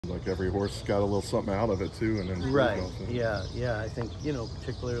like every horse got a little something out of it too, and then Right. Yeah. I think,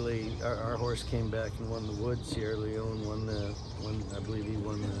 particularly our horse came back and won the Woods. Sierra Leone I believe he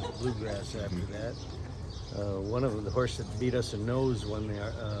won the Bluegrass after that. One of them, the horse that beat us in nose, won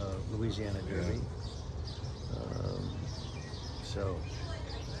the Louisiana Derby. So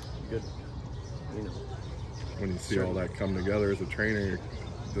good, When you see all that come together as a trainer,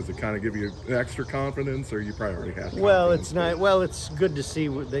 does it kind of give you extra confidence, or you probably already have? Well, it's not. Well, it's good to see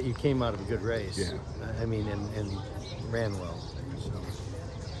that you came out of a good race. Yeah. I mean, and ran well. So,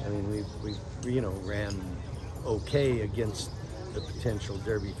 I mean, we ran okay against the potential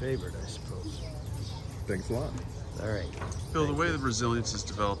Derby favorite, I suppose. Thanks a lot. All right. Bill, the way the resilience has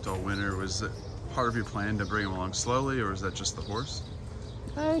developed all winter, was it part of your plan to bring him along slowly, or is that just the horse?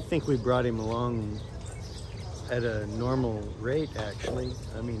 I think we brought him along at a normal rate, actually.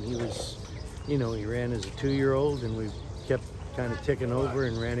 I mean, he was, he ran as a 2-year-old, and we kept kind of ticking over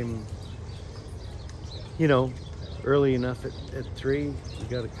and ran him, early enough at 3. We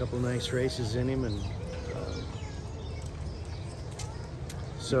got a couple nice races in him, and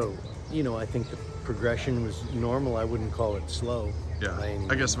so, I think the progression was normal. I wouldn't call it slow. Yeah,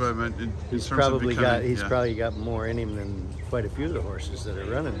 I guess what I meant in he's terms of becoming, he's probably got more in him than quite a few of the horses that are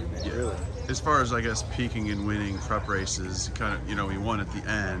running in it, really. As far as, I guess, peaking and winning prep races, kind of, he won at the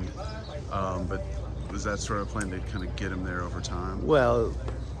end, but was that sort of plan to kind of get him there over time? Well,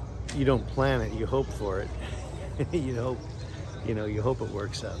 you don't plan it, you hope for it. you hope it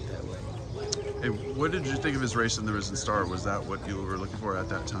works out that way. And what did you think of his race in the Risen Star? Was that what you were looking for at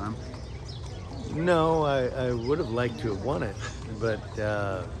that time? No, I would have liked to have won it, but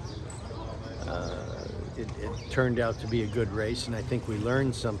it turned out to be a good race, and I think we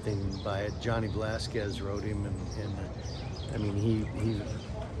learned something by it. Johnny Velasquez rode him, and I mean, he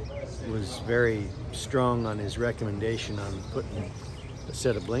was very strong on his recommendation on putting a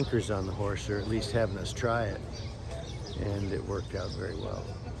set of blinkers on the horse, or at least having us try it, and it worked out very well.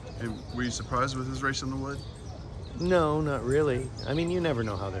 And were you surprised with his race in the Wood? No, not really. I mean, you never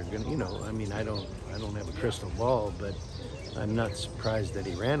know how they're gonna. I mean, I don't have a crystal ball, but I'm not surprised that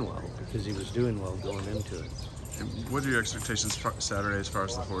he ran well, because he was doing well going into it. And what are your expectations for Saturday as far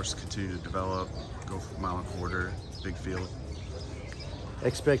as the horse continue to develop, go for mile and quarter, big field?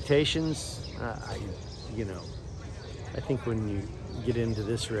 Expectations, I think when you get into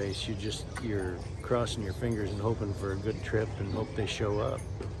this race, you're crossing your fingers and hoping for a good trip and hope they show up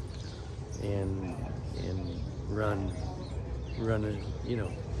and run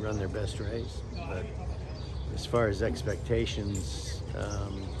their best race. But as far as expectations,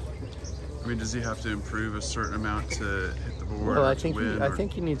 I mean, does he have to improve a certain amount to hit the board? Well, or I to think win, I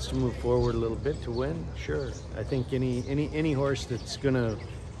think he needs to move forward a little bit to win. Sure, I think any horse that's gonna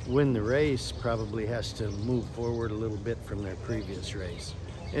win the race probably has to move forward a little bit from their previous race,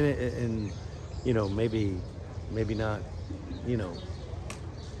 and maybe not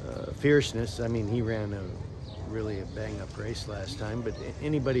fierceness. I mean, he ran really a bang-up race last time, but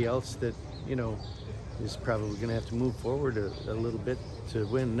anybody else that is probably going to have to move forward a little bit to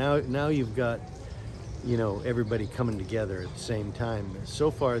win. Now you've got everybody coming together at the same time.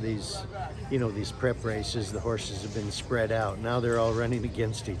 So far these prep races, the horses have been spread out. Now they're all running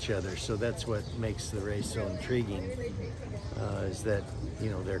against each other, so that's what makes the race so intriguing, is that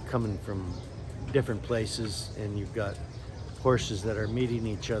they're coming from different places, and you've got horses that are meeting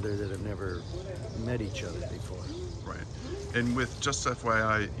each other that have never met each other before. Right. And with just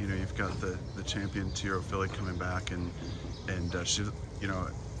FYI, you've got the champion Tiro filly coming back, and she,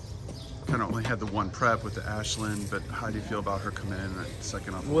 kind of only had the one prep with the Ashland, but how do you feel about her coming in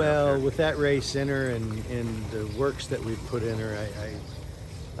second off the Well, with that race in her and the works that we've put in her,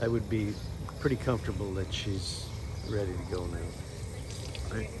 I would be pretty comfortable that she's ready to go now.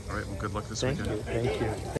 All right. Well, good luck this Thank weekend. you. Thank you.